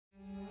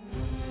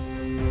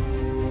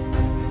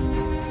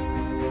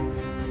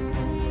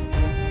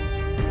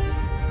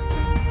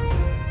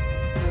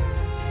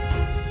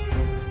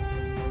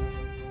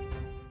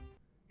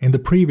In the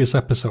previous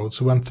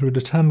episodes we went through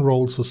the 10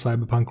 roles of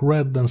Cyberpunk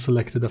Red and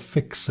selected a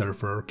fixer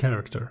for our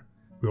character.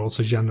 We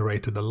also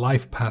generated a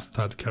life path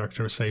to add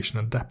characterization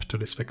and depth to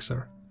this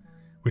fixer.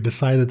 We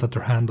decided that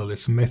her handle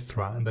is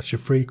Mithra and that she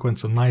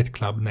frequents a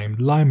nightclub named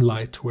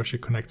Limelight where she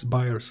connects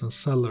buyers and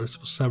sellers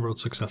for several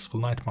successful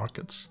night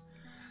markets.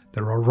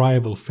 There are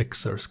rival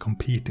fixers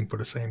competing for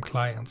the same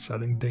clients,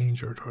 adding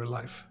danger to her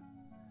life.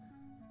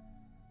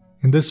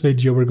 In this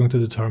video we're going to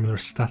determine her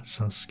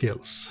stats and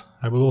skills.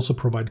 I will also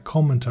provide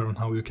commentary on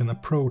how you can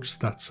approach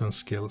stats and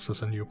skills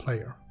as a new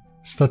player.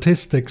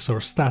 Statistics or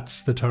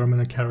stats determine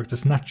a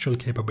character's natural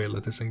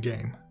capabilities in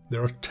game.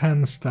 There are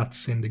 10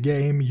 stats in the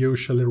game,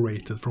 usually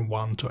rated from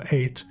 1 to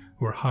 8,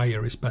 where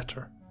higher is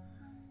better.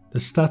 The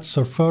stats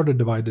are further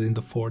divided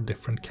into 4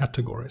 different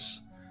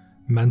categories.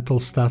 Mental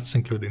stats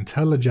include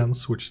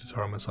intelligence, which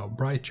determines how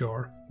bright you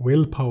are,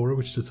 willpower,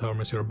 which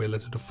determines your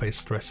ability to face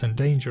stress and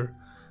danger,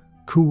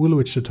 cool,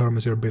 which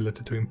determines your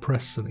ability to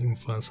impress and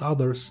influence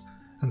others,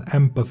 and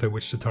empathy,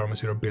 which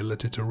determines your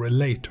ability to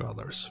relate to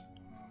others.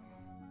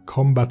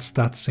 Combat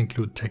stats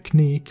include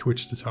technique,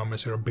 which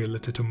determines your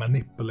ability to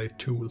manipulate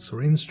tools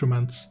or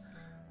instruments,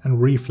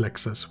 and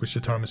reflexes, which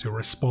determines your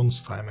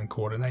response time and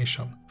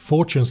coordination.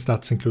 Fortune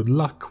stats include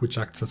luck, which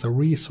acts as a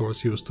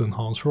resource used to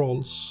enhance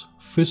rolls.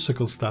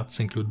 Physical stats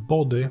include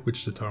body,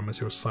 which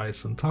determines your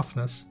size and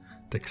toughness,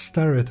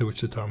 dexterity,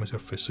 which determines your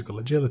physical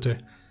agility,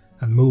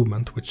 and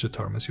movement, which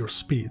determines your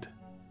speed.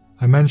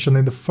 I mentioned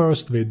in the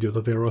first video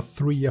that there are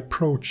 3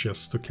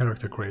 approaches to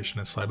character creation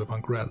in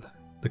Cyberpunk Red.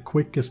 The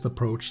quickest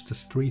approach, the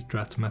street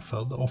rat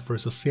method,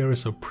 offers a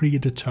series of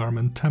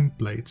predetermined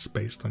templates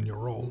based on your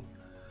role.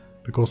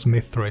 Because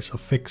Mithra is a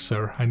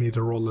fixer, I need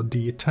to roll a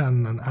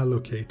d10 and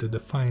allocate the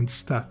defined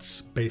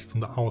stats based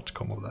on the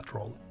outcome of that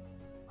roll.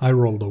 I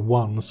rolled a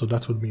 1, so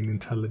that would mean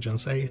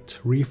intelligence 8,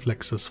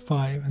 reflexes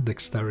 5,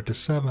 dexterity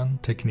 7,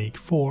 technique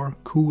 4,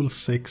 cool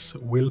 6,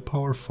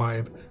 willpower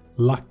 5,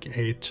 luck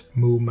 8,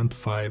 movement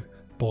 5,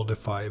 body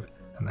 5,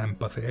 and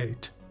empathy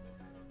 8.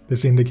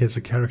 This indicates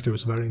a character who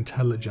is very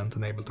intelligent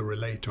and able to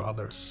relate to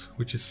others,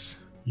 which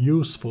is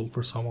useful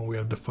for someone we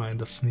have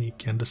defined as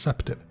sneaky and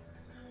deceptive.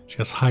 She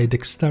has high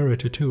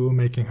dexterity too,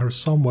 making her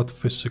somewhat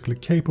physically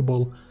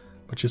capable,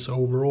 but she's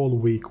overall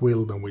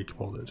weak-willed and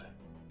weak-bodied.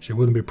 She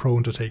wouldn't be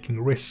prone to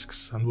taking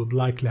risks and would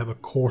likely have a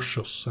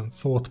cautious and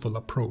thoughtful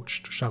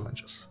approach to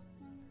challenges.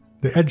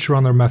 The Edge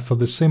Runner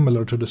method is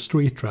similar to the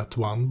Street Rat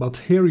one, but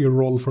here you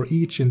roll for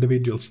each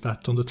individual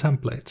stat on the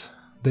template.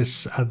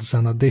 This adds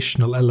an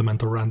additional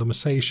element of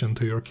randomization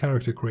to your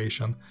character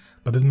creation,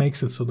 but it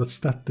makes it so that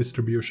stat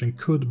distribution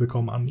could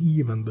become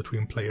uneven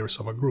between players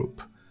of a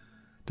group.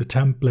 The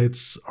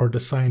templates are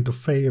designed to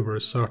favor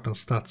certain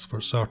stats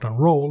for certain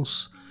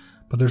roles,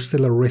 but there's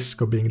still a risk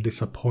of being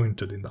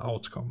disappointed in the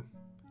outcome.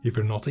 If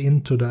you're not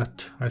into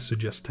that, I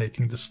suggest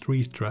taking the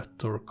Street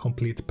Rat or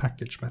Complete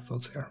Package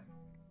methods here.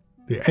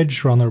 The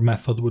Edge Runner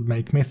method would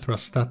make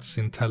Mithra's stats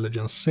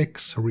Intelligence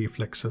 6,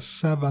 Reflexes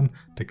 7,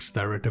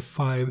 Dexterity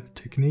 5,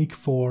 Technique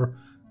 4,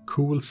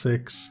 Cool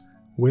 6,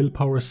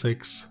 Willpower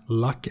 6,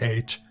 Luck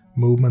 8,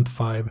 Movement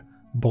 5,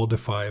 Body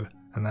 5,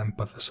 and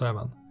Empathy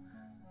 7.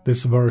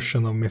 This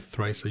version of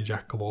Mithra is a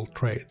jack of all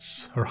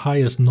trades. Her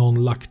highest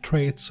non-luck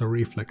traits are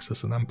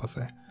Reflexes and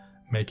Empathy,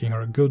 making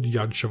her a good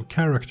judge of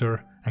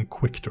character and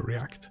quick to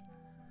react.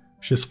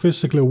 She's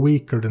physically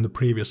weaker than the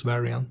previous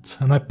variant,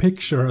 and I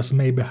picture her as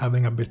maybe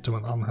having a bit of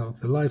an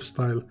unhealthy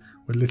lifestyle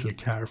with little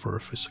care for her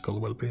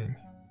physical well-being.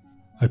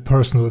 I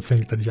personally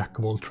think that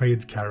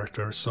jack-of-all-trades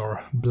characters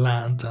are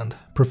bland and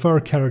prefer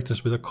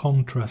characters with a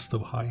contrast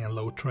of high and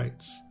low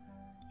traits.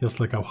 Just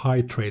like how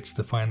high traits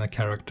define a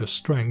character's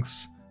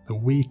strengths, the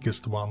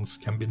weakest ones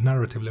can be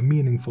narratively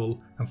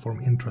meaningful and form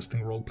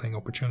interesting role-playing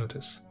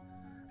opportunities.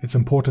 It's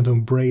important to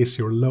embrace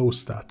your low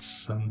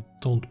stats and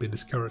don't be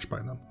discouraged by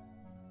them.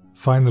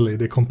 Finally,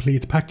 the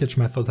Complete Package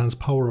method hands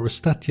power over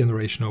stat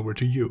generation over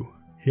to you.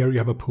 Here you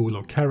have a pool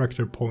of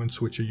character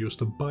points which you use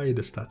to buy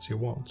the stats you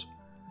want.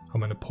 How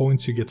many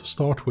points you get to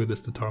start with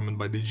is determined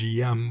by the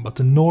GM, but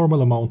the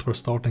normal amount for a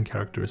starting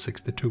character is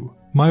 62.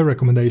 My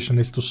recommendation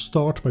is to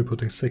start by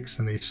putting 6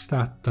 in each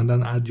stat and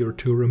then add your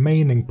 2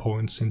 remaining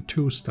points in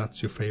 2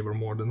 stats you favor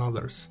more than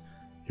others.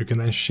 You can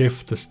then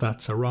shift the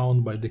stats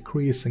around by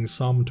decreasing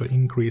some to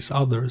increase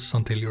others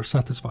until you're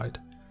satisfied.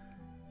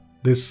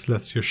 This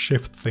lets you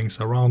shift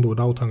things around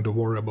without having to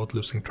worry about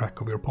losing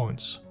track of your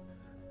points.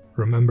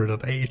 Remember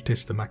that 8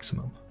 is the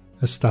maximum.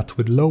 A stat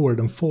with lower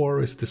than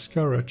 4 is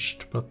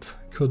discouraged, but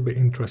could be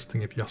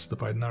interesting if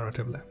justified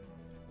narratively.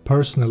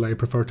 Personally, I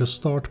prefer to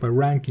start by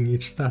ranking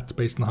each stat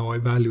based on how I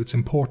value its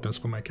importance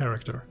for my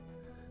character.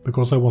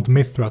 Because I want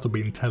Mithra to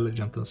be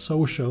intelligent and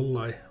social,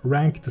 I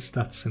rank the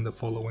stats in the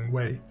following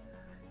way.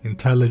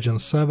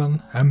 Intelligence 7,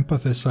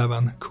 Empathy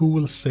 7,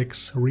 Cool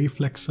 6,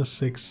 Reflexes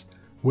 6,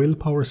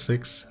 Willpower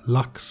 6,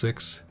 Luck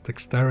 6,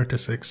 Dexterity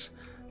 6,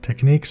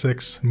 Technique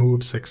 6,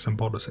 Move 6 and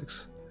Body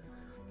 6.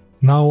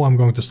 Now I'm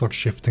going to start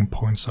shifting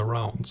points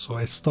around, so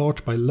I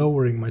start by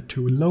lowering my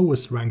 2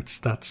 lowest ranked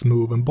stats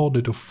Move and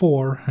Body to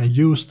 4 and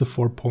use the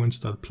 4 points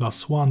to add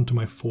 +1 to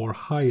my 4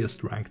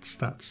 highest ranked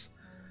stats.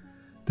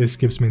 This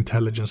gives me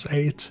Intelligence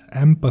 8,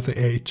 Empathy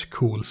 8,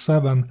 Cool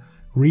 7,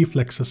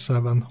 Reflexes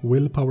 7,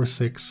 Willpower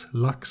 6,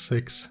 Luck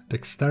 6,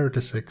 Dexterity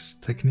 6,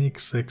 Technique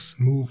 6,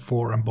 Move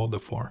 4 and Body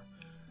 4.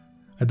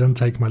 I then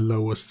take my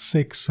lowest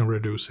 6 and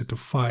reduce it to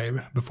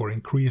 5 before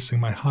increasing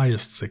my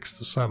highest 6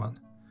 to 7.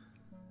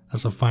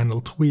 As a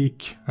final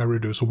tweak, I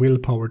reduce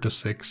Willpower to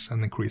 6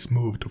 and increase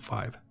Move to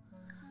 5.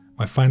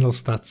 My final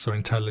stats are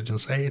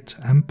Intelligence 8,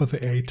 Empathy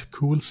 8,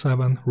 Cool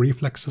 7,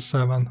 Reflexes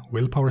 7,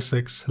 Willpower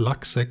 6,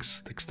 Luck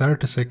 6,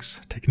 Dexterity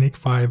 6, Technique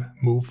 5,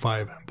 Move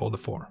 5 and Body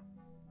 4.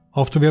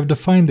 After we have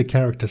defined the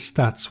character's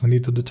stats, we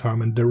need to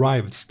determine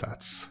derived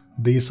stats.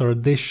 These are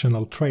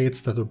additional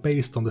traits that are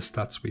based on the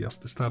stats we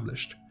just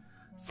established.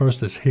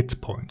 First is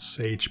hit points,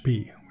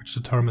 HP, which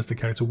determines the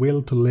character's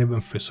will to live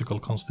and physical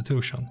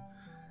constitution.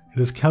 It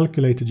is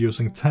calculated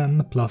using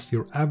 10 plus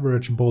your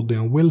average body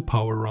and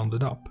willpower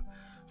rounded up.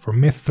 For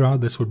Mithra,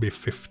 this would be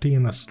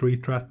 15 as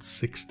Street Rat,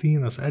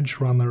 16 as Edge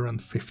Runner, and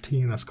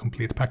 15 as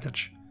Complete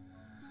Package.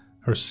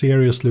 Her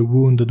seriously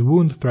wounded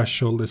wound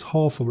threshold is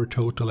half of her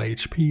total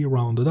HP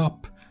rounded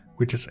up,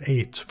 which is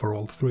 8 for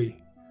all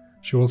three.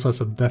 She also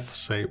has a death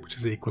save which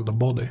is equal to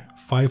body,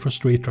 5 for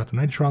Street Rat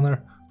and Edge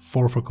Runner,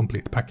 4 for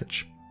Complete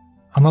Package.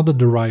 Another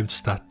derived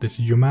stat is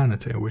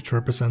Humanity, which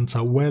represents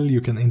how well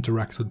you can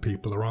interact with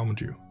people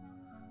around you.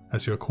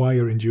 As you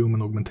acquire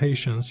inhuman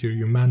augmentations, your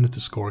humanity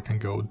score can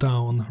go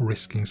down,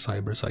 risking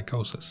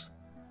cyberpsychosis.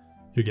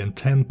 You gain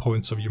 10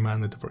 points of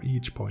humanity for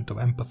each point of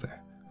empathy.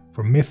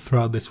 For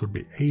Mithra, this would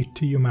be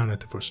 80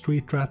 humanity for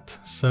Street Rat,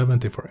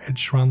 70 for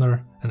Edge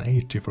Runner, and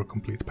 80 for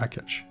Complete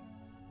Package.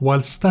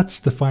 While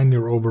stats define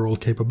your overall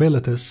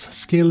capabilities,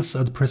 skills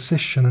add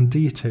precision and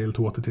detail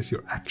to what it is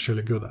you're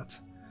actually good at.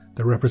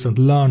 They represent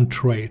learned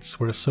traits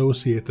where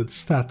associated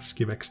stats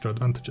give extra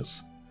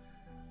advantages.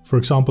 For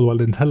example, while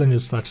the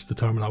intelligence stats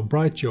determine how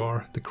bright you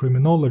are, the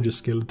criminology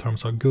skill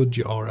determines how good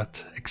you are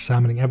at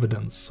examining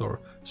evidence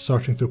or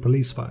searching through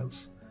police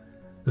files.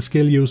 The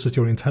skill uses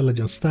your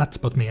intelligence stat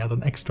but may add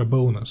an extra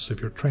bonus if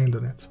you're trained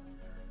in it.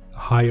 A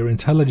higher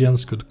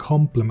intelligence could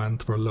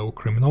complement for a low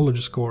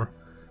criminology score,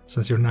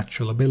 since your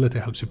natural ability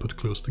helps you put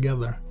clues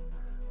together.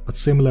 But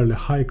similarly, a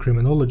high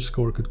criminology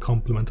score could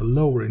complement a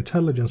lower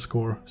intelligence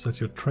score,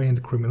 since your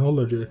trained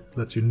criminology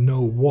lets you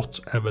know what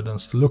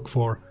evidence to look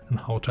for and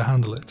how to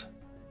handle it.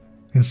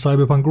 In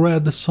Cyberpunk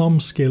Red, some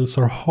skills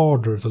are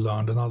harder to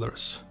learn than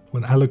others.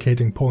 When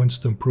allocating points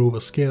to improve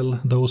a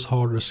skill, those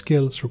harder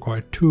skills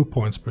require 2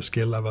 points per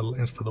skill level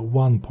instead of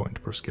 1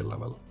 point per skill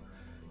level.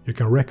 You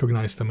can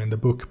recognize them in the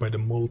book by the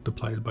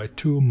multiplied by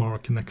 2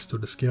 mark next to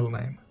the skill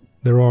name.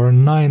 There are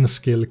 9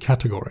 skill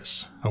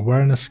categories: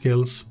 awareness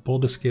skills,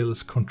 body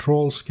skills,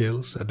 control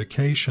skills,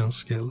 education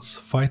skills,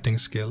 fighting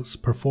skills,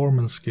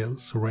 performance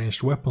skills,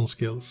 ranged weapon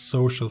skills,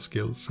 social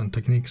skills, and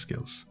technique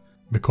skills.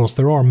 Because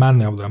there are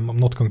many of them, I'm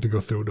not going to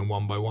go through them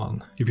one by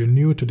one. If you're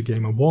new to the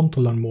game and want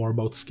to learn more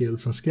about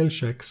skills and skill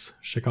checks,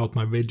 check out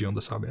my video on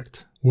the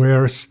subject.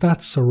 Where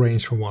stats are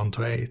ranged from 1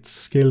 to 8,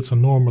 skills are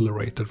normally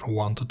rated from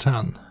 1 to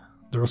 10.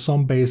 There are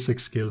some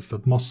basic skills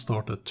that must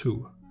start at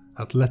 2.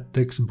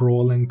 Athletics,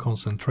 brawling,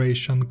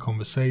 concentration,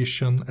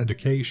 conversation,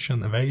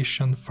 education,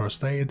 evasion,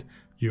 first aid,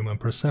 human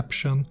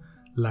perception,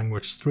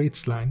 language street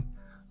slang,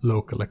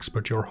 local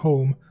expert your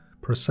home,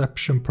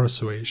 perception,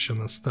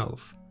 persuasion, and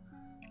stealth.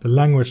 The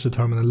language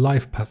determining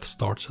life path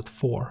starts at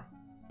 4.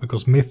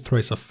 Because Mithra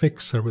is a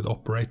fixer with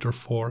operator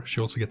 4, she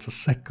also gets a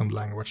second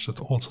language that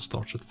also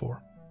starts at 4.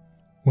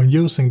 When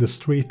using the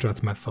Street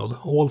Rat method,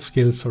 all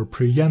skills are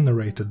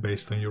pre-generated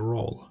based on your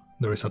role.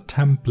 There is a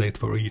template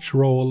for each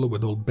role,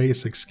 with all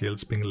basic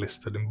skills being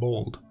listed in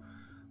bold.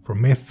 For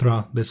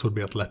Mithra, this would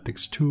be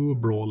Athletics 2,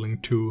 Brawling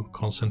 2,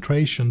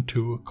 Concentration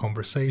 2,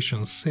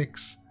 Conversation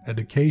 6,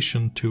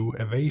 Education 2,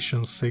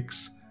 Evasion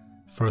 6,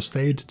 First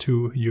Aid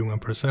 2, Human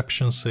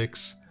Perception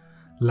 6,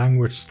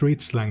 Language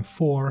Street Slang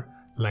 4,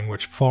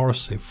 Language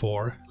Farsi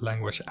 4,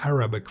 Language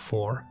Arabic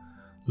 4,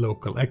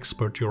 Local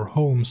Expert Your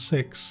Home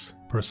 6,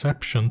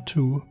 Perception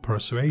 2,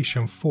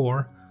 Persuasion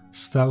 4,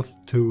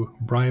 Stealth 2,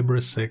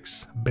 Bribery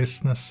 6,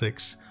 Business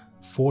 6,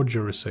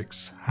 Forgery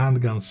 6,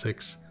 Handgun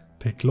 6,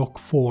 Pick Lock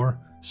 4,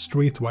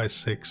 Streetwise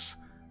 6,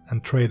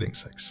 and Trading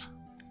 6.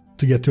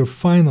 To get your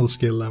final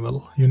skill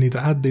level, you need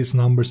to add these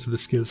numbers to the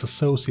skill's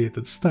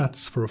associated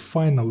stats for a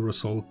final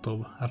result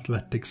of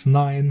Athletics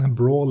 9,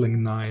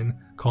 Brawling 9,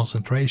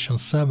 Concentration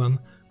 7,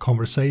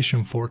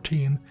 Conversation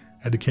 14,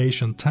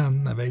 Education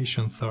 10,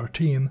 Evasion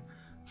 13,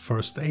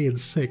 First Aid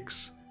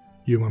 6,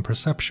 Human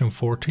Perception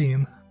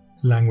 14,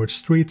 Language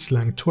Street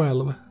Slang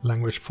 12,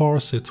 Language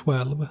Farsi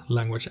 12,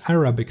 Language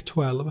Arabic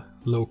 12,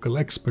 Local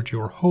Expert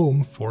Your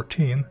Home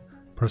 14,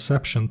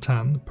 Perception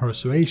 10,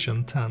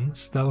 Persuasion 10,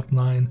 Stealth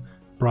 9,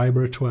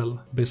 Bribery 12,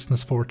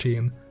 Business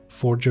 14,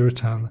 Forgery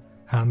 10,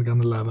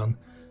 Handgun 11,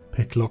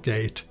 Picklock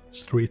 8,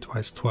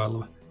 Streetwise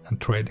 12, and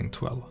Trading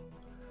 12.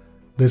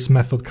 This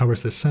method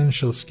covers the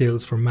essential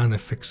skills for many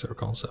fixer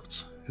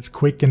concepts. It's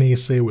quick and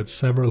easy with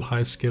several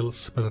high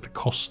skills, but at the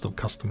cost of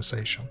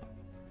customization.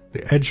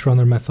 The Edge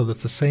Runner method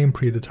is the same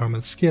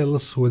predetermined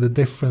skills, with the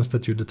difference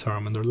that you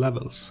determine their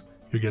levels.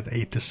 You get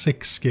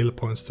 86 skill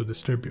points to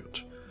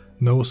distribute.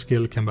 No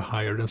skill can be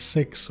higher than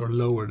 6 or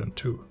lower than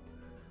 2.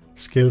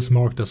 Skills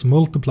marked as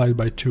multiplied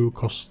by 2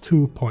 cost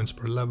 2 points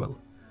per level.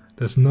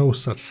 There's no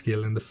such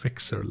skill in the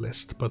fixer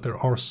list, but there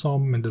are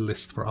some in the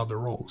list for other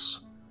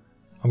roles.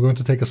 I'm going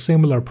to take a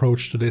similar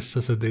approach to this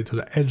as I did to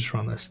the Edge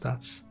Runner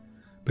stats.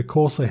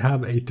 Because I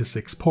have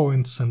 86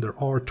 points and there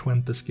are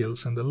 20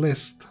 skills in the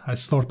list, I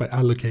start by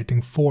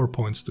allocating 4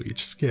 points to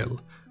each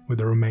skill, with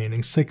the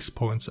remaining 6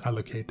 points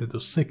allocated to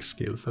 6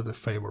 skills that I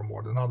favor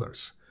more than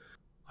others.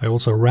 I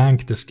also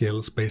rank the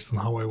skills based on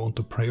how I want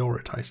to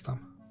prioritize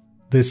them.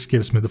 This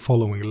gives me the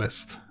following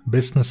list: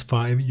 Business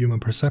 5, Human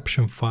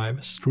Perception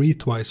 5,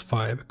 Streetwise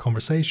 5,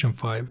 Conversation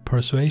 5,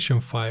 Persuasion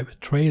 5,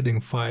 Trading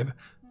 5,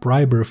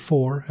 Bribery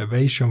 4,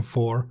 Evasion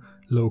 4,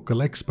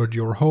 Local Expert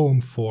Your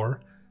Home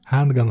 4,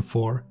 Handgun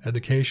 4,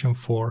 Education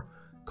 4,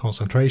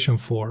 Concentration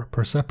 4,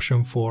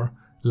 Perception 4,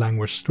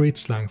 Language Street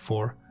Slang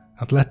 4,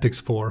 Athletics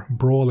 4,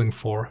 Brawling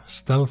 4,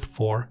 Stealth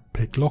 4,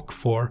 Pick Lock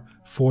 4,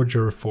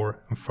 Forgery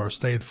 4 and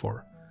First Aid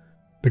 4.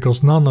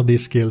 Because none of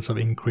these skills have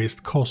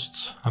increased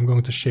costs, I'm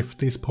going to shift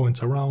these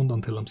points around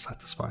until I'm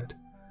satisfied.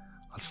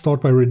 I'll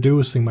start by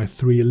reducing my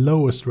 3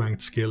 lowest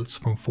ranked skills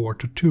from 4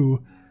 to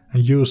 2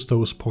 and use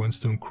those points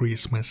to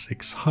increase my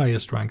 6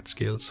 highest ranked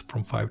skills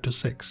from 5 to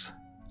 6.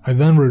 I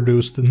then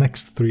reduce the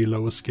next 3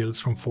 lowest skills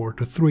from 4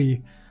 to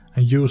 3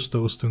 and use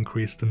those to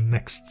increase the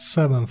next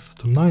 7th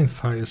to 9th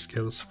highest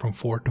skills from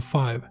 4 to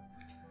 5.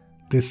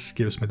 This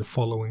gives me the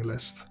following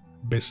list: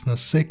 Business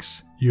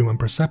 6, Human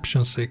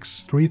Perception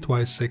 6,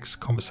 Streetwise 6,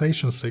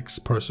 Conversation 6,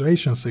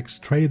 Persuasion 6,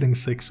 Trading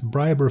 6,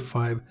 Bribery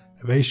 5,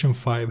 Evasion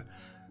 5,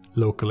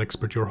 Local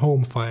Expert Your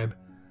Home 5,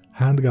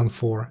 Handgun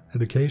 4,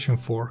 Education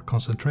 4,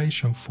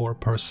 Concentration 4,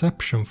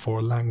 Perception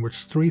 4, Language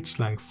Street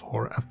Slang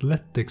 4,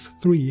 Athletics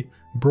 3,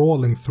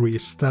 Brawling 3,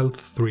 Stealth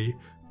 3,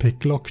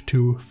 Pick Lock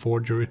 2,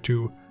 Forgery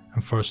 2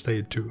 and First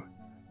Aid 2.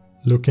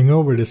 Looking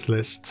over this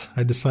list,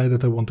 I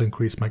decided I want to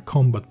increase my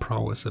combat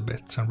prowess a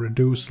bit and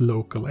reduce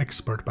Local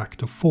Expert back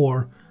to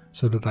 4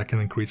 so that I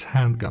can increase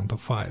Handgun to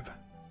 5.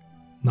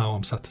 Now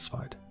I'm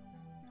satisfied.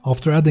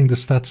 After adding the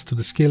stats to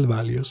the skill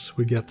values,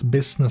 we get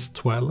Business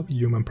 12,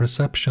 Human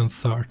Perception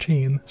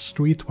 13,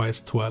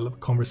 Streetwise 12,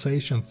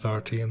 Conversation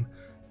 13,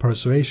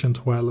 Persuasion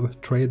 12,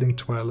 Trading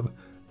 12,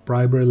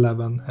 Bribery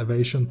 11,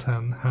 Evasion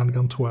 10,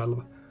 Handgun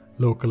 12,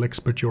 Local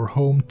Expert Your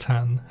Home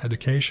 10,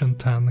 Education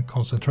 10,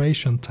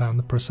 Concentration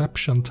 10,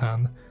 Perception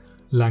 10,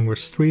 Language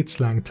Street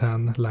Slang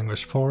 10,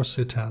 Language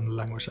Farsi 10,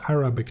 Language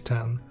Arabic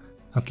 10,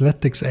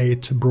 Athletics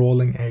 8,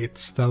 Brawling 8,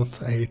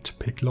 Stealth 8,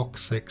 Pick Lock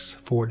 6,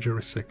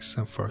 Forgery 6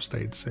 and First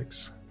Aid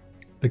 6.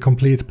 The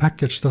complete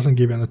package doesn't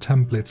give you any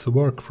templates to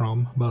work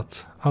from,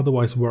 but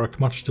otherwise work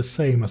much the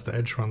same as the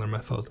Edge Runner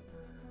method.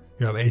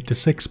 You have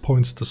 86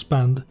 points to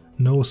spend,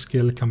 no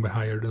skill can be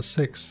higher than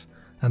 6,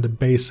 and the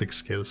basic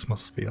skills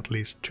must be at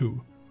least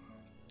 2.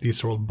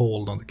 These are all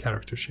bold on the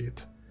character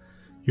sheet.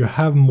 You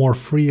have more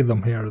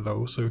freedom here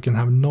though, so you can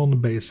have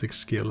non-basic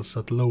skills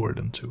at lower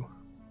than 2.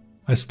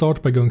 I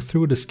start by going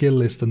through the skill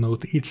list and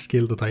note each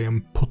skill that I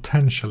am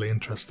potentially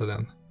interested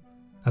in.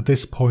 At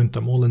this point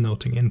I'm only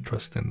noting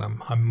interest in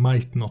them, I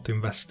might not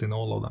invest in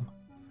all of them.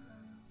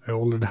 I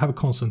already have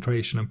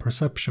concentration and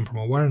perception from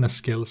awareness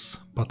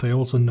skills, but I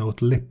also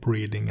note lip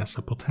reading as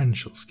a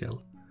potential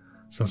skill.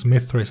 Since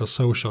Mithra is a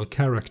social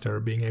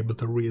character, being able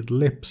to read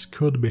lips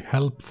could be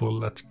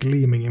helpful at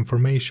gleaming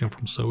information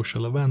from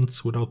social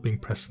events without being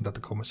present at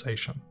the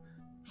conversation.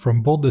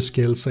 From body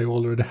skills I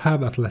already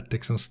have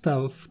athletics and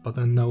stealth, but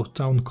I note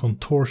down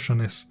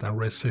contortionist and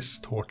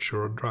resist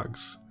torture or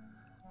drugs.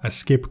 I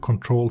skip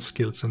control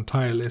skills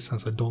entirely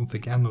since I don't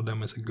think any of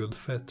them is a good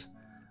fit.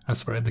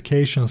 As for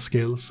education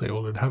skills, I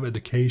already have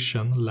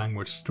education,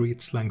 language street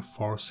slang,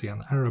 Farsi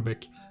and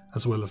Arabic,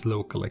 as well as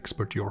local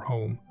expert Your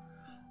Home.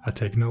 I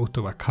take note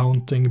of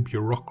accounting,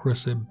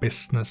 bureaucracy,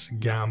 business,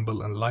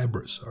 gamble and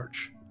library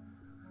search.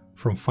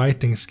 From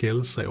fighting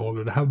skills I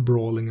already have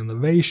brawling and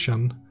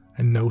evasion,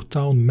 and note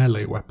down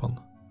melee weapon.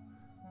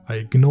 I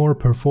ignore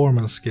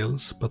performance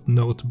skills but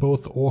note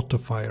both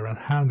autofire and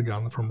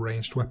handgun from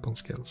ranged weapon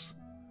skills.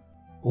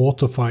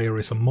 Autofire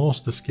is a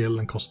master skill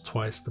and costs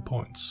twice the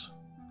points.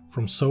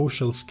 From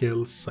social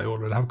skills I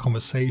already have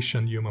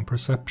conversation, human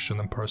perception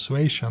and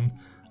persuasion.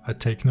 I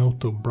take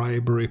note of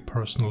bribery,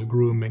 personal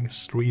grooming,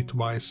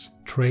 streetwise,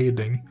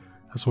 trading,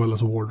 as well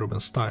as wardrobe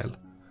and style.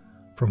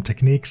 From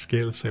technique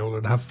skills I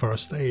already have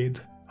first aid.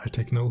 I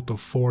take note of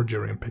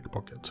forgery and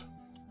pickpocket.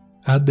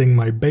 Adding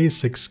my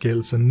basic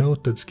skills and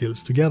noted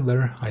skills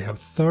together, I have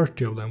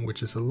 30 of them,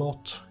 which is a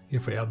lot.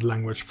 If I add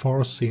language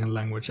Farsi and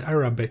language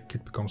Arabic,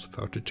 it becomes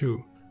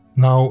 32.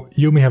 Now,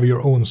 you may have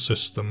your own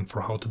system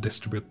for how to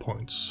distribute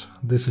points.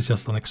 This is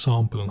just an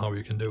example on how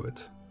you can do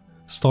it.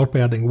 Start by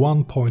adding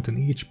 1 point in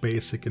each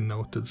basic and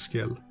noted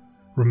skill.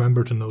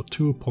 Remember to note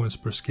 2 points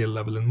per skill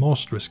level in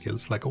mastery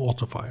skills like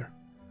autofire.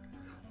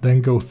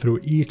 Then go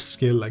through each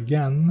skill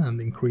again and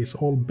increase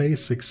all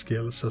basic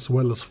skills as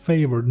well as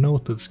favored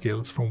noted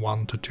skills from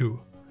 1 to 2.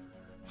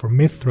 For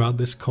Mithra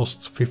this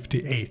costs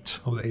 58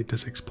 of the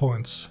 86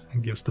 points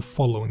and gives the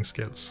following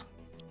skills.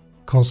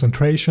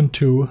 Concentration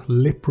 2,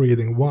 Lip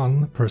Reading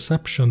 1,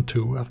 Perception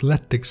 2,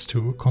 Athletics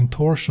 2,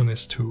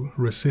 Contortionist 2,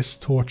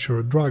 Resist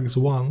Torture Drugs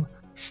 1,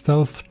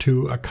 Stealth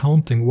 2,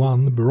 Accounting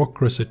 1,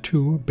 Bureaucracy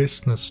 2,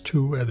 Business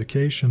 2,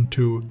 Education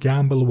 2,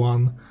 Gamble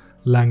 1,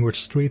 Language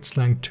Street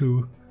Slang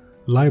 2,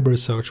 Library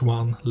Search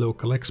 1,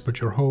 Local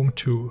Expert Your Home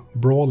 2,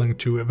 Brawling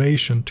 2,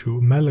 Evasion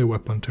 2, Melee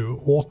Weapon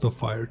 2, Auto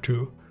Fire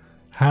 2,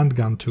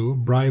 Handgun 2,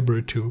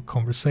 Bribery 2,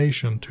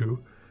 Conversation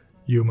 2,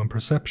 Human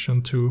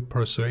Perception 2,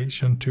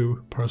 Persuasion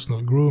 2,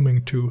 Personal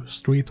Grooming 2,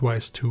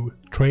 Streetwise 2,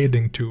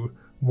 Trading 2,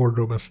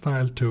 Wardrobe and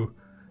Style 2,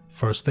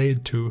 First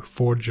Aid 2,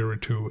 Forgery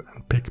 2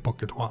 and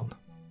Pickpocket 1.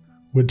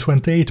 With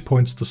 28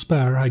 points to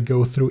spare, I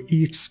go through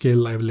each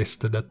skill I've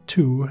listed at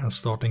 2 and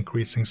start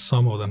increasing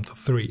some of them to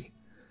 3.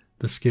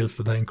 The skills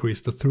that I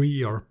increase to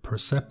 3 are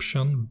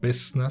Perception,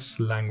 Business,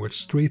 Language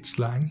Street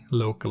Slang,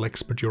 Local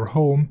Expert Your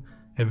Home,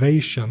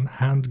 Evasion,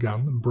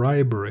 Handgun,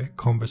 Bribery,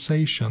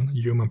 Conversation,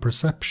 Human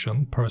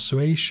Perception,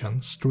 Persuasion,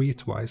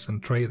 Streetwise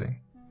and Trading.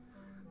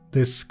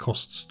 This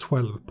costs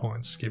 12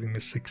 points, giving me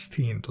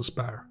 16 to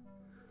spare.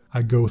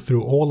 I go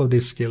through all of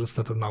these skills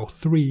that are now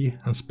 3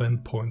 and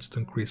spend points to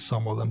increase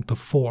some of them to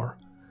 4.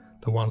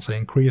 The ones I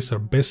increase are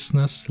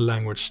Business,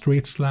 Language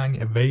Street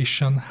Slang,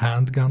 Evasion,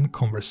 Handgun,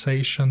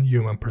 Conversation,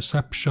 Human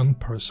Perception,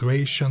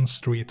 Persuasion,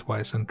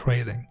 Streetwise and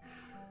Trading.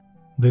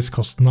 This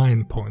costs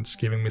 9 points,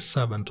 giving me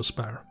 7 to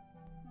spare.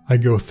 I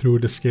go through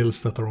the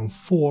skills that are on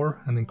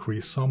 4 and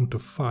increase some to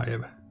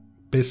 5.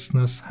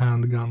 Business,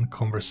 Handgun,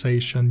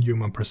 Conversation,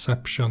 Human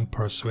Perception,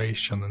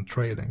 Persuasion and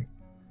Trading.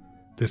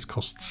 This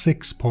costs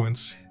 6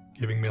 points,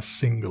 giving me a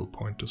single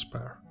point to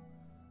spare.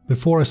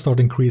 Before I start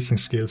increasing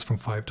skills from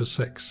 5 to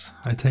 6,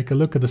 I take a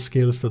look at the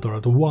skills that are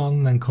at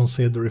 1 and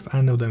consider if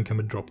any of them can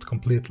be dropped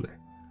completely.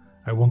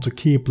 I want to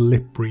keep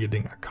Lip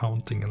Reading,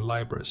 Accounting and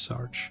Library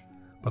Search,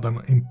 but I'm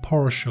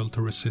impartial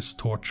to Resist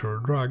Torture or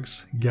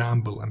Drugs,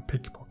 Gamble and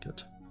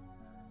Pickpocket.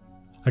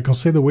 I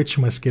consider which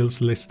of my skills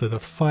listed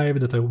at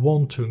 5 that I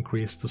want to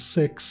increase to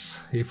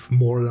 6. If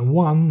more than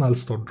 1, I'll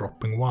start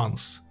dropping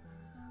ones.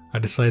 I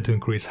decide to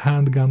increase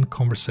Handgun,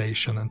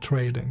 Conversation and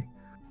Trading.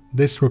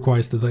 This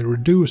requires that I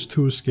reduce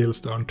 2 skills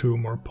to earn 2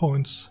 more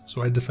points,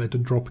 so I decide to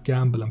drop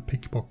Gamble and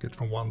Pickpocket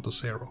from 1 to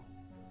 0.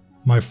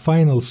 My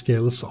final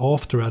skills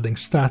after adding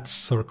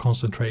stats are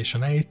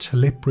Concentration 8,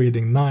 Lip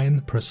Reading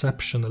 9,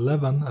 Perception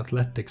 11,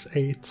 Athletics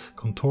 8,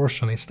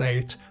 Contortionist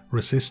 8,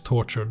 Resist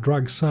Torture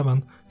Drug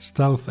 7,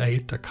 Stealth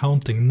 8,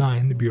 Accounting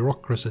 9,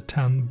 Bureaucracy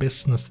 10,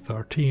 Business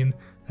 13,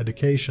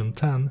 Education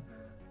 10,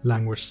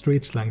 Language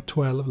Street Slang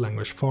 12,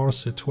 Language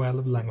Farsi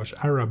 12, Language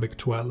Arabic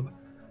 12,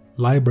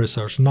 Library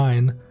Search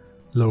 9,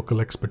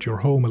 Local Expert Your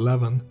Home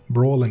 11,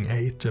 Brawling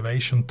 8,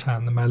 Evasion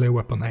 10, Melee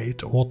Weapon 8,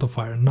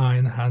 Autofire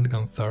 9,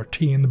 Handgun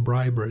 13,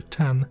 Bribery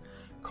 10,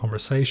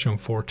 Conversation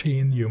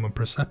 14, Human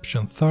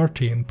Perception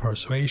 13,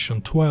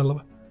 Persuasion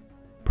 12,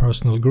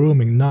 Personal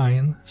Grooming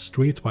 9,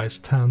 Streetwise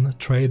 10,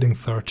 Trading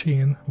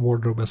 13,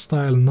 Wardrobe and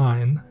Style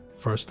 9,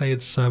 First Aid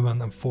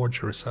 7 and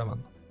Forgery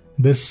 7.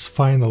 This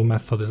final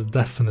method is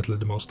definitely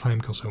the most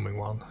time consuming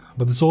one,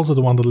 but it's also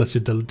the one that lets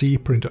you delve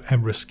deeper into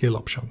every skill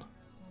option.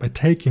 By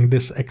taking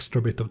this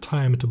extra bit of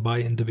time to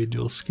buy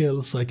individual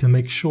skills, I can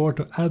make sure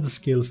to add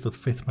skills that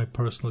fit my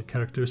personal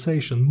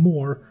characterization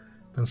more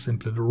than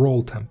simply the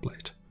role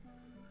template.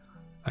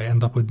 I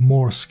end up with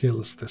more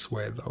skills this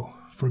way though,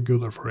 for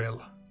good or for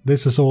ill.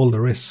 This is all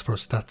there is for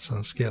stats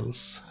and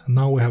skills, and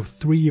now we have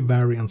 3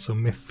 variants of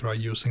Mithra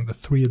using the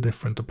 3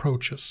 different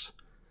approaches.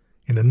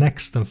 In the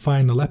next and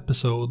final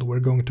episode, we're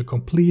going to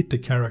complete the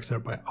character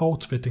by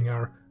outfitting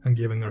her and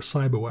giving her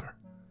cyberware.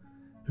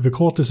 If you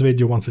caught this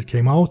video once it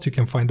came out, you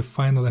can find the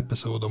final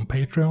episode on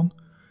Patreon.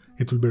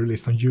 It will be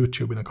released on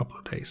YouTube in a couple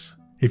of days.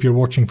 If you're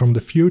watching from the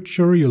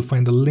future, you'll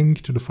find a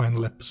link to the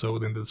final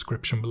episode in the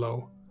description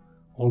below.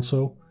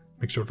 Also,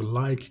 make sure to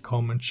like,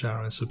 comment,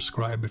 share and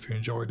subscribe if you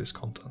enjoy this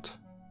content.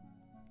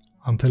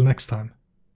 Until next time.